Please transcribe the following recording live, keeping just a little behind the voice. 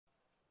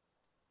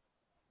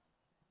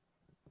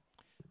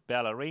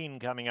Ballerine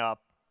coming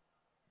up.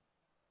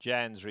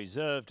 Jan's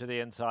Reserve to the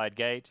inside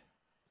gate.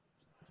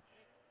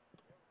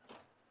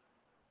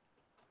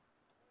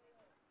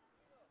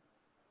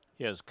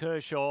 Here's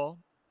Kershaw.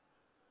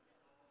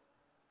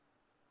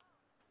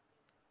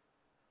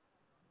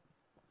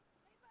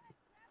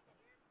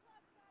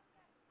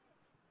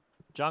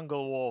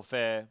 Jungle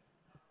Warfare.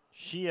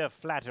 Sheer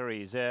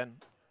Flattery's in.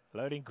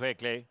 Loading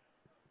quickly.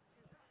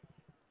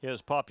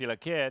 Here's Popular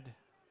Kid.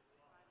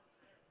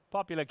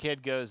 Popular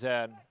Kid goes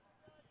in.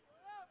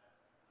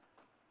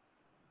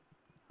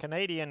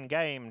 Canadian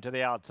Game to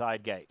the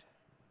outside gate.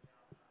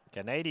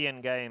 Canadian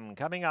Game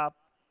coming up.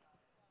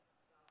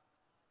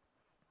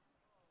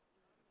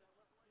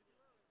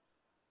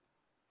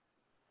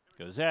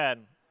 Goes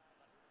in.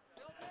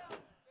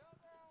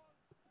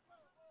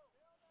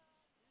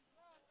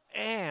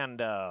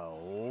 And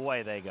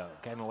away they go.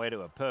 Came away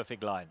to a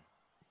perfect line.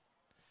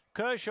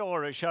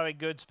 Kershaw is showing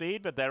good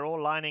speed, but they're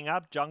all lining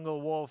up.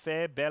 Jungle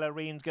Warfare.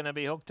 Bellarine's going to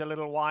be hooked a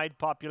little wide.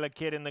 Popular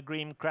Kid in the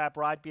green crap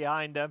right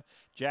behind him.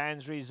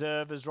 Jan's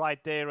Reserve is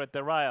right there at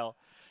the rail.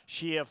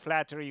 Sheer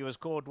Flattery was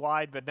caught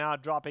wide, but now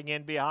dropping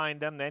in behind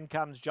them. Then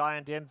comes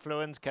Giant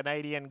Influence.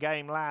 Canadian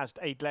Game last.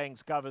 8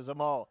 lengths covers them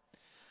all.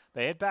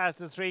 They hit past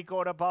the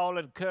three-quarter pole,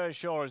 and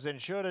Kershaw has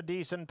ensured a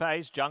decent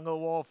pace. Jungle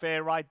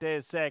Warfare right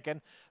there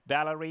second.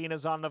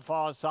 Ballerina's on the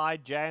far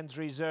side. Jan's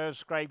Reserve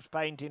scrapes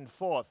paint in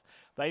fourth.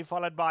 They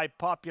followed by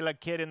Popular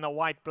Kid in the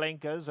white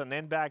blinkers, and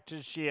then back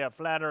to Sheer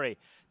Flattery.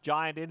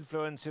 Giant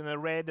Influence in the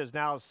red is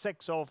now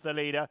 6 off the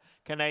leader.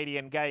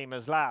 Canadian Game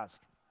is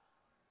last.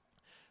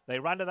 They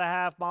run to the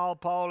half-mile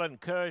pole, and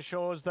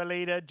Kershaw's the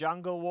leader.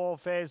 Jungle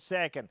Warfare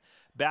second.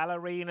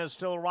 Ballerina's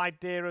still right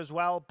there as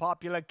well.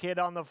 Popular Kid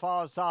on the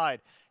far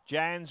side.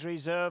 Jan's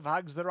Reserve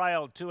hugs the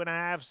rail.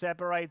 2.5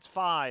 separates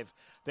 5.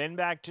 Then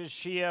back to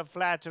Sheer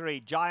Flattery.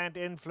 Giant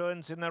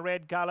Influence in the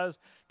red colours.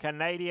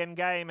 Canadian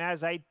Game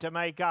has 8 to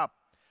make up.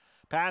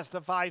 Past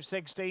the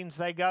 5/16s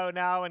they go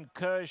now, and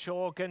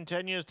Kershaw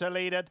continues to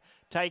lead it,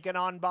 taken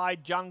on by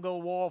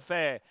Jungle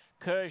Warfare.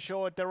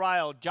 Kershaw at the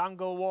rail.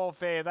 Jungle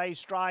Warfare, they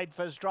stride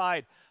for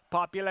stride.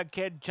 Popular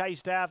Kid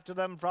chased after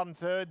them from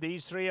third.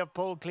 These three have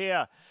pulled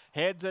clear.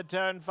 Heads a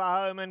turn for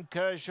home, and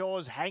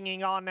Kershaw's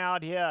hanging on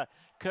out here.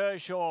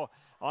 Kershaw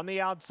on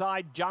the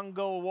outside.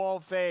 Jungle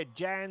Warfare.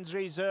 Jan's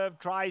Reserve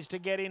tries to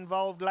get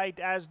involved late,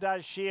 as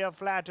does Sheer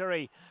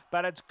Flattery.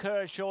 But it's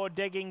Kershaw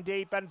digging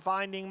deep and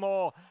finding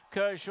more.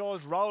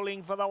 Kershaw's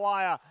rolling for the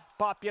wire.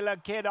 Popular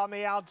Kid on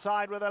the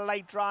outside with a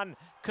late run.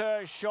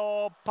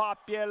 Kershaw,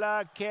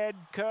 Popular Kid,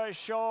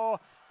 Kershaw.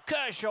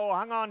 Kershaw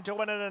hung on to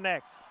win in the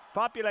neck.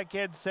 Popular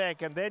Kid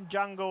second, then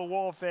Jungle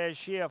Warfare.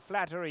 Sheer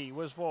Flattery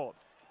was fourth.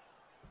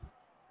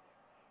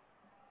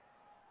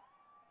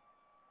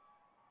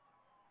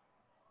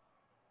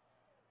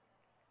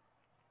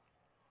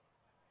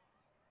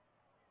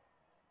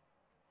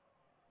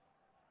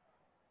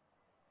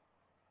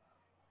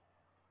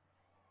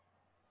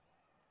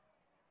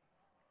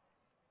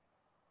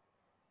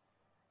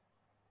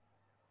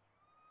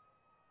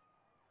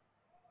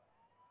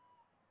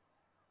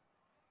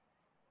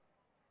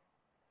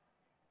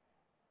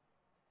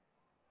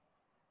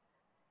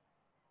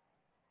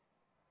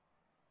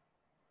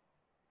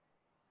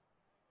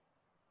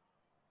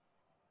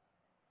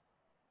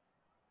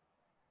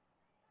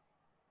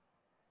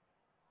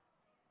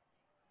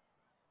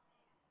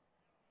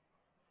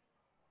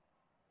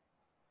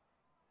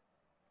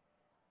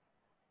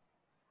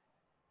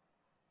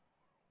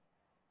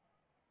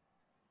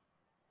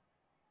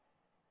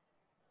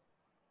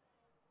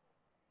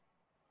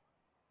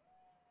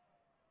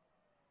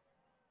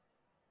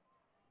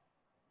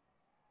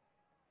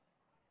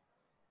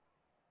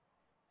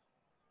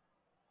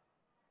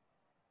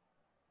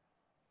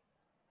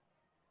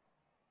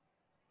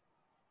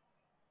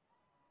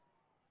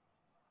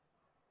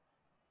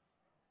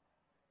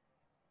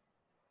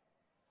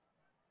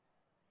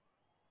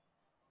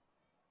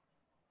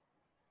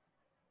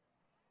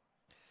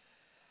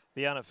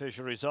 The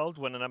unofficial result,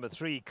 winner number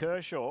 3,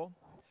 Kershaw.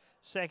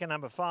 Second,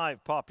 number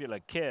 5, Popular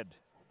Kid.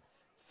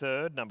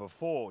 Third, number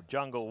 4,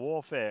 Jungle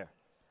Warfare.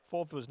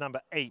 Fourth was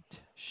number 8,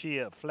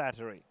 Sheer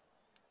Flattery.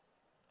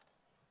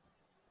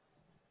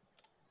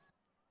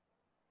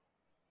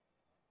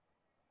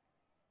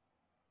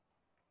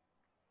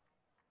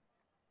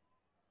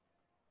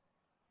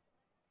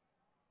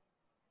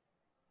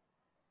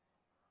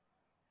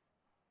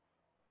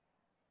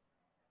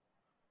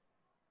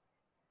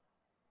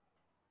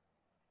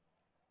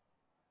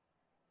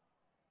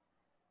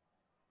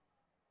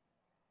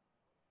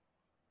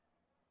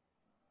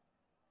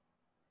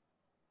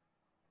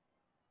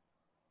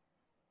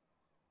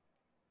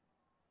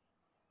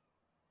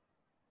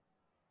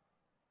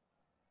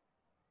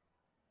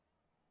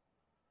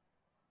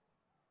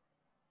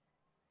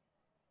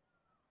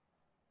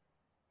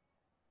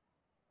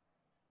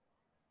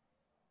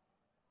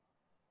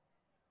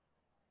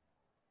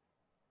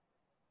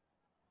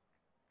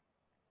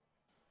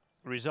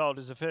 Result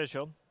is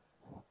official.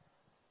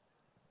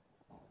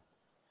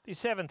 The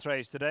 7th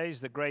race today is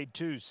the Grade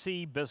 2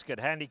 Sea Biscuit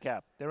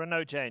Handicap. There are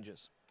no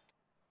changes.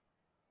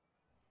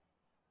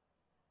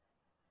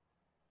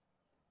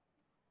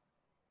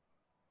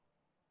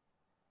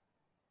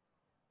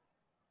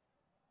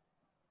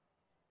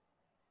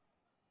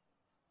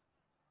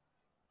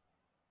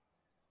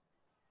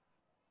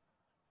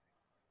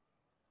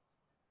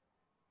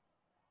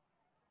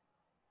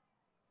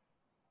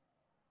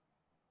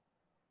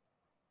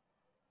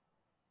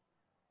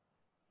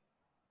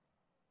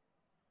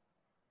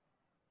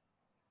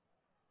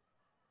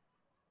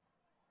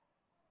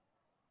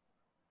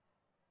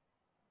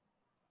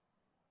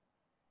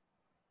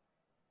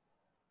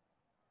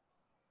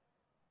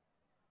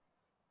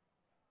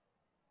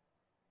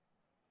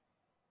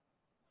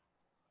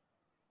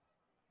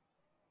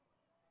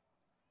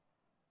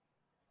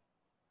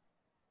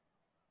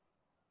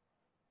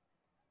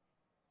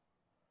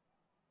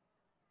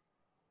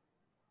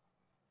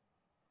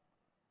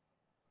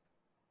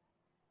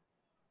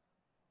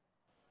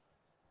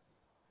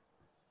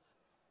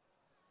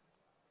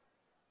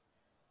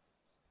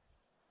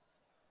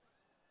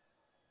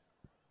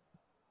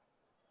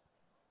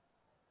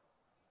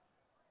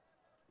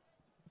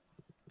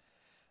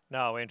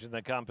 Now entering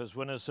the Compass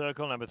winner's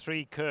circle, number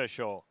 3,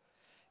 Kershaw.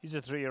 He's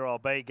a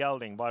 3-year-old bay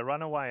gelding by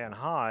Runaway and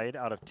Hyde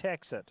out of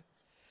Texet.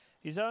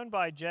 He's owned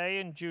by Jay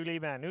and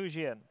Julie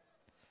Manouchian.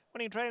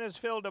 Winning trainer is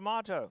Phil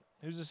D'Amato,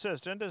 whose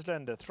assistant is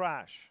Linda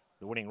Thrash.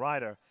 The winning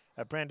rider,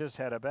 apprentice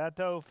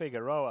Heriberto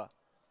Figueroa.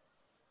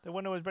 The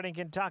winner was bred in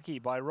Kentucky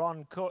by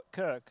Ron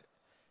Kirk,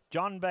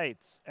 John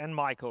Bates and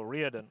Michael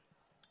Reardon.